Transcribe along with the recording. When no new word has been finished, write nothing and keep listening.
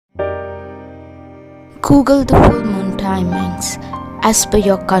Google the full moon timings as per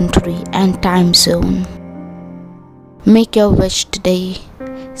your country and time zone. Make your wish today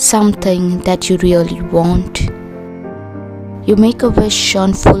something that you really want. You make a wish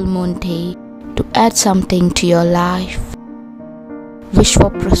on full moon day to add something to your life. Wish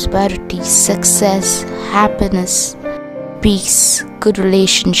for prosperity, success, happiness, peace, good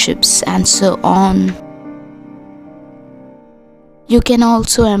relationships, and so on. You can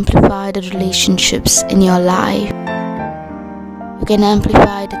also amplify the relationships in your life. You can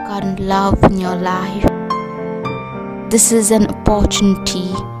amplify the current love in your life. This is an opportunity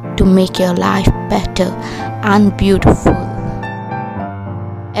to make your life better and beautiful.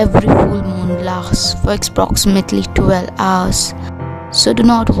 Every full moon lasts for approximately 12 hours, so do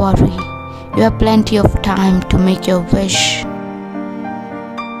not worry. You have plenty of time to make your wish.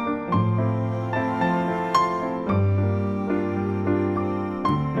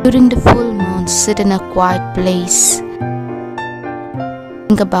 During the full moon, sit in a quiet place.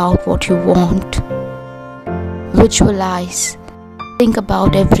 Think about what you want. Visualize. Think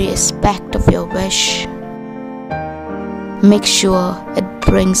about every aspect of your wish. Make sure it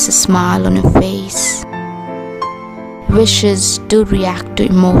brings a smile on your face. Wishes do react to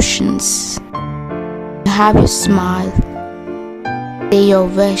emotions. You have your smile. Say your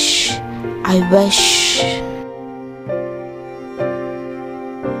wish. I wish.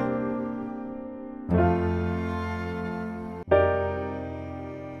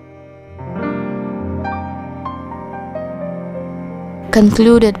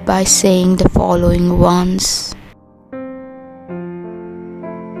 Concluded by saying the following ones.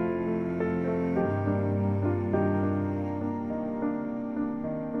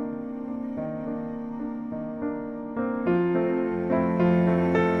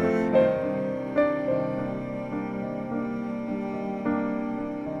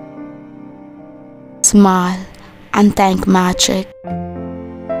 Smile and thank magic.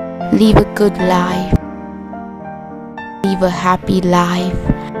 Live a good life. Live a happy life,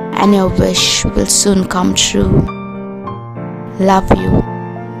 and your wish will soon come true. Love you.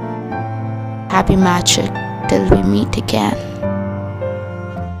 Happy magic till we meet again.